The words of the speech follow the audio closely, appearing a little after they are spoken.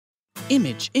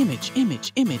Image.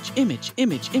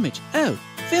 Oh,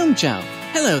 FilmChow.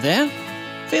 Hello there.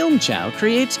 FilmChow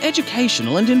creates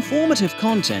educational and informative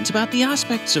content about the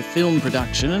aspects of film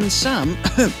production and some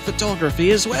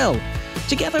photography as well.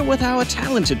 Together with our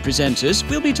talented presenters,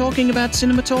 we'll be talking about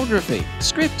cinematography,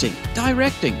 scripting,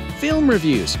 directing, film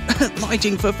reviews,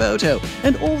 lighting for photo,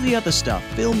 and all the other stuff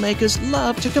filmmakers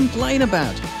love to complain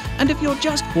about. And if you're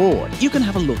just bored, you can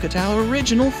have a look at our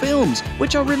original films,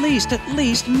 which are released at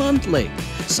least monthly.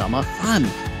 Some are fun,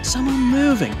 some are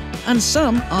moving, and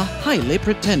some are highly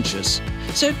pretentious.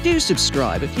 So do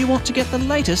subscribe if you want to get the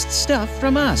latest stuff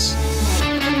from us.